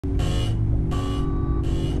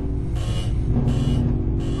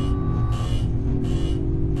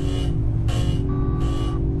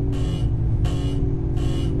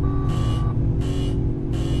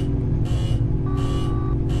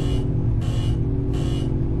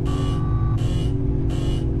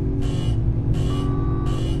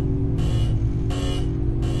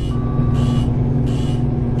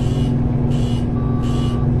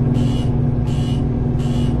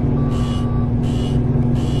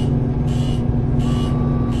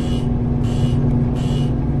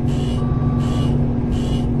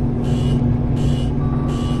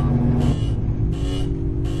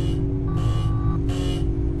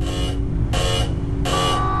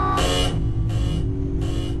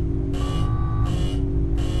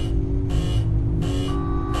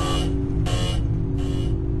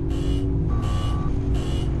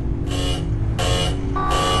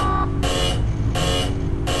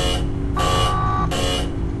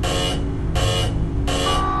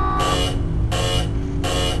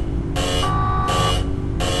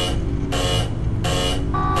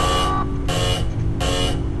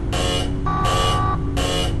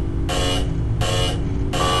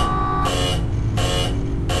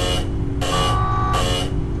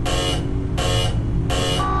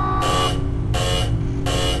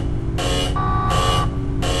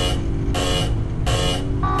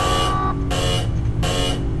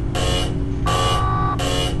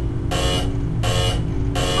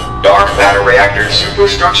Dark matter reactor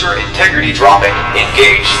superstructure integrity dropping.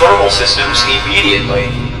 Engage thermal systems immediately.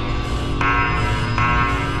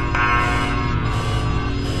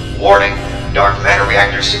 Warning, dark matter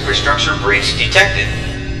reactor superstructure breach detected.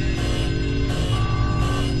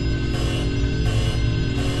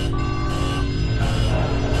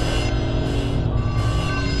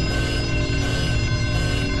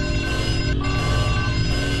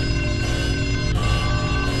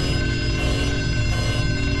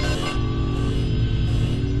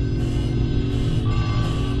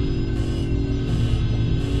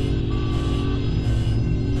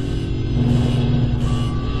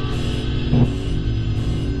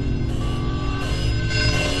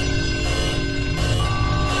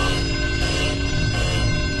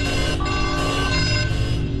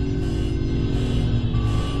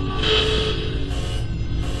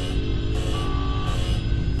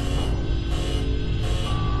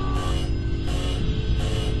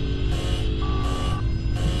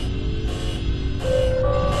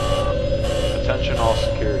 Attention all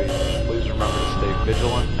security. Please remember to stay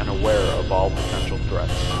vigilant and aware of all potential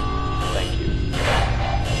threats. Thank you.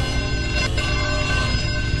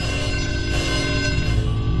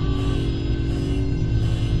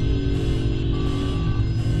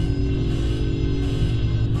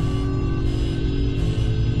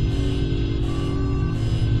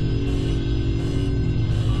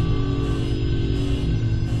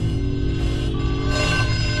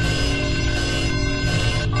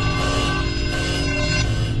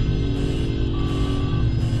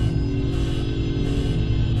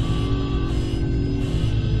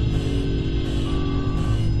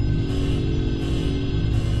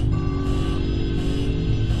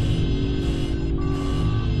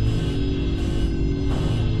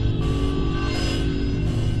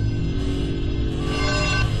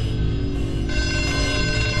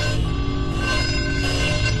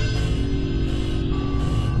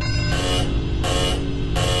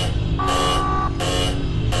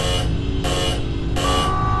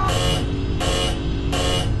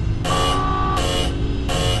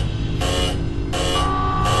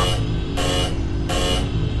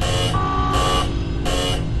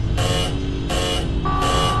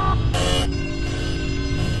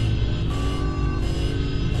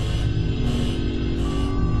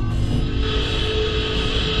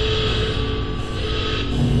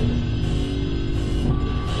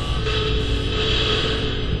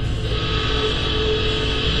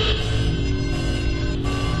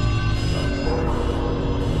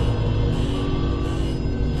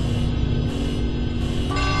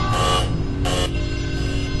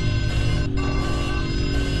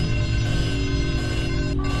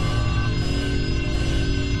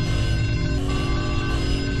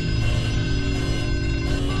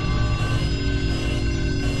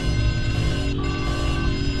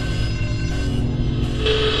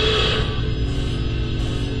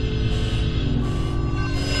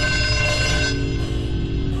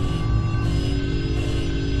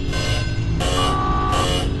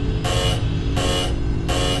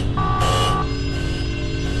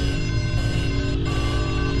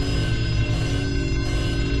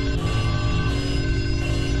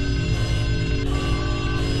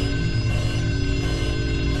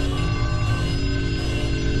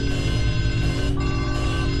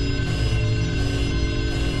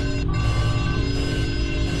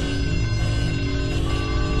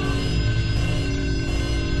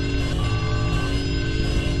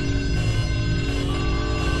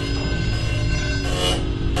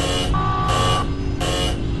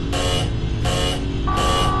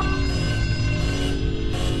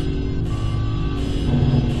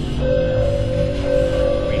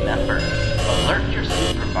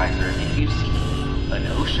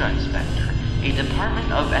 a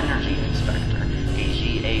Department of Energy inspector,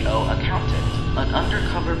 a GAO accountant, an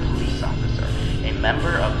undercover police officer, a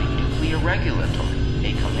member of the Nuclear Regulatory,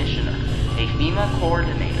 a commissioner, a FEMA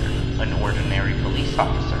coordinator, an ordinary police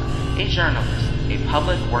officer, a journalist, a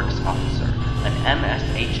public works officer, an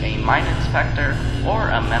MSHA mine inspector, or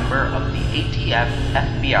a member of the ATF,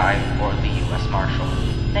 FBI, or the U.S. Marshal.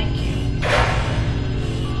 Thank you.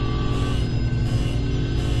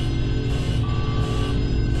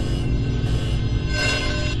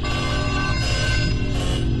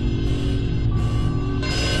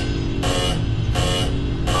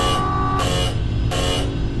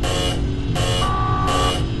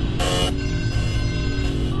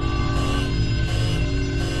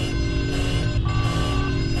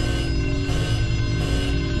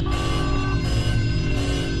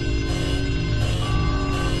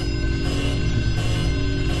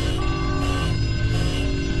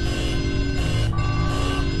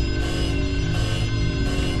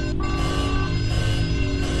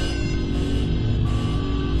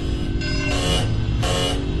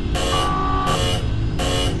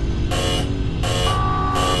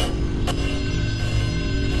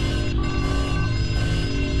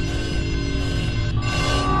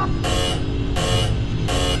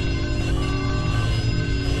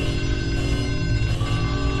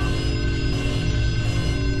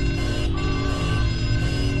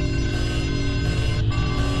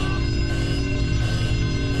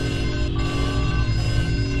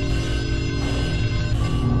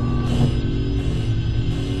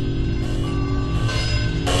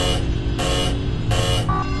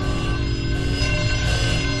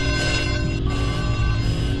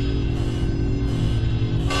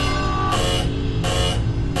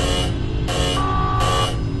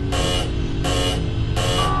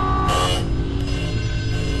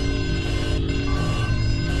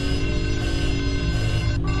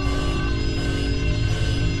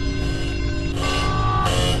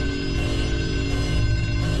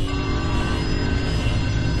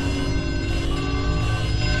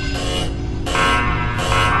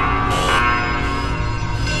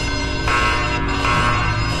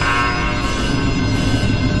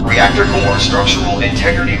 reactor core structural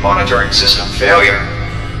integrity monitoring system failure.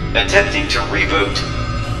 Attempting to reboot.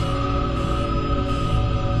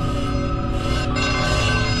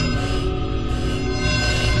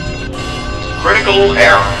 Critical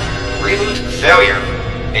error. Reboot failure.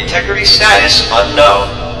 Integrity status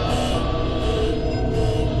unknown.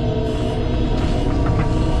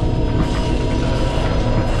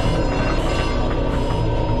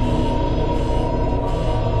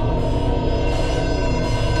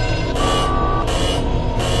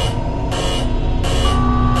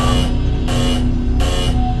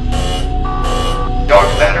 Dark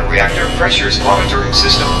matter reactor pressures monitoring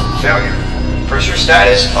system failure. Pressure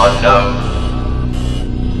status unknown.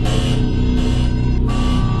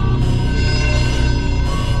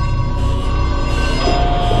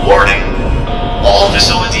 Warning. All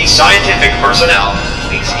facility scientific personnel,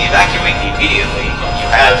 please evacuate immediately. You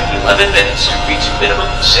have 11 minutes to reach minimum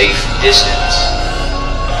safe distance.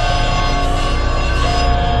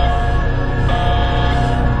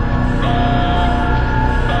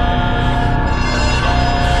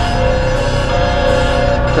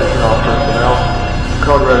 Attention all personnel.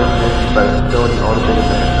 Code red is issued by the facility automated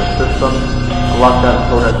management system. The lockdown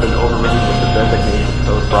code has been overridden with the designation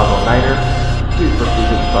code Bravo Niner. Please proceed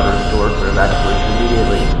to the shutter doors for evacuation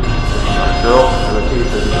immediately. This is not a drill. I repeat,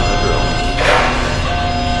 this is not a drill.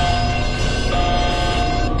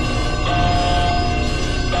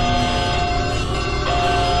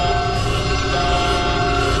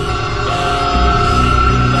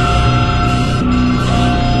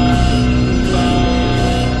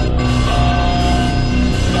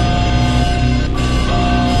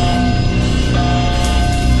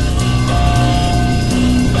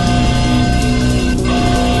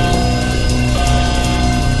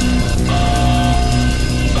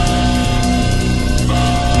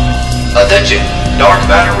 Attention! Dark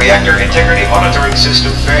matter reactor integrity monitoring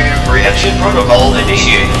system failure preemption protocol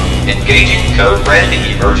initiated. Engaging code red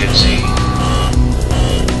emergency.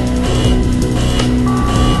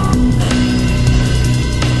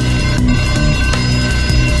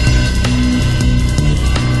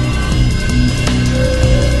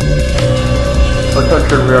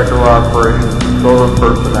 Attention reactor operations control room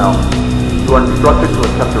personnel. You are instructed to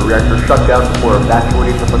attempt a reactor shutdown before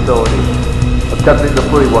evacuating the facility. Attempting to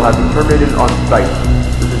flee will have you terminated on site.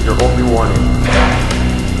 This is your only warning.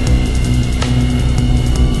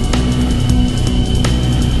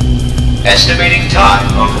 Estimating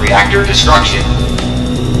time of reactor destruction.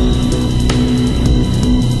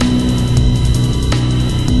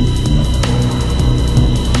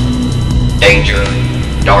 Danger.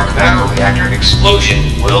 Dark matter reactor explosion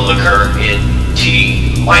will occur in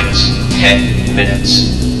T-minus 10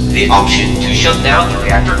 minutes. The option to shut down the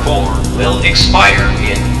reactor core will expire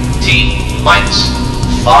in T-minus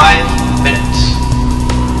 5 minutes.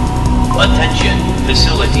 Attention,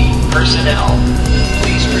 facility personnel.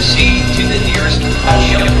 Please proceed to the nearest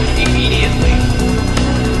ship immediately.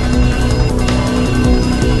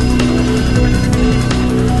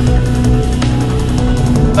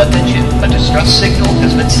 Attention, a distress signal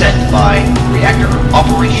has been sent by reactor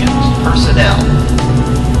operations personnel.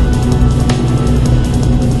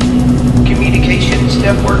 Communications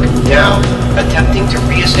network down. Attempting to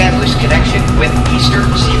re-establish connection with Eastern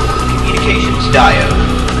Seaboard Communications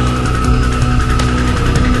diode.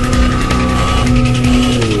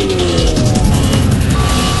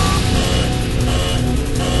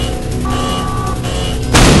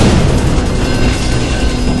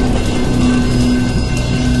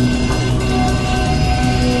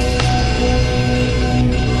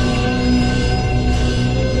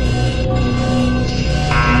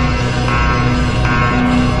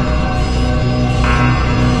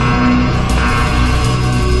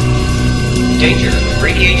 Danger.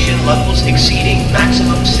 Radiation levels exceeding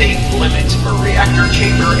maximum safe limits for reactor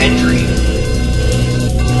chamber entry.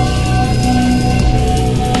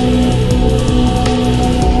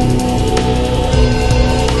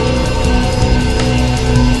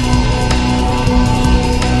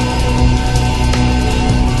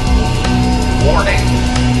 Warning.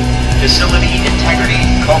 Facility integrity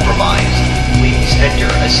compromised. Please enter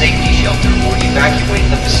a safety shelter or evacuate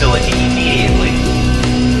the facility immediately.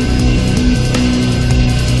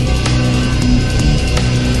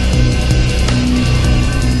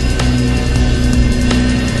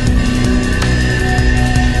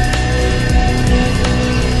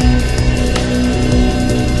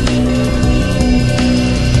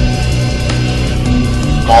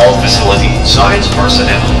 All facility science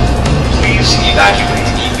personnel, please evacuate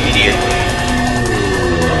immediately.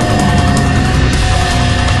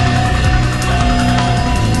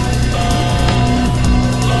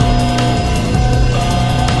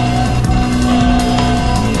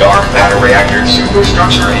 reactor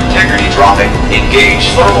superstructure integrity dropping. Engage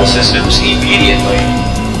thermal systems immediately.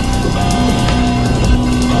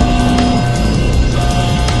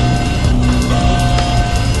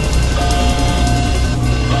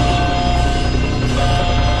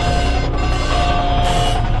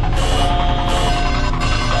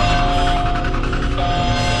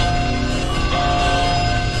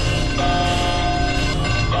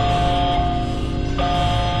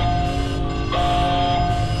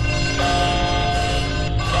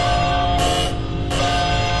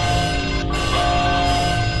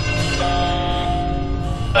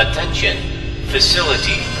 Attention,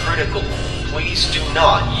 facility critical. Please do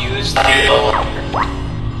not use the elevator.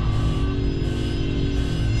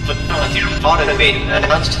 Facility automated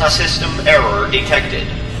announced system error detected.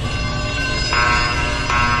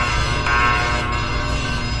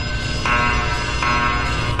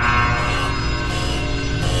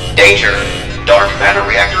 Danger, dark matter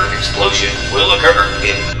reactor explosion will occur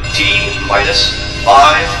in T-minus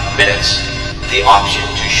 5 minutes. The option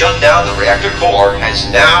to shut down the reactor core has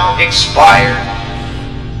now expired.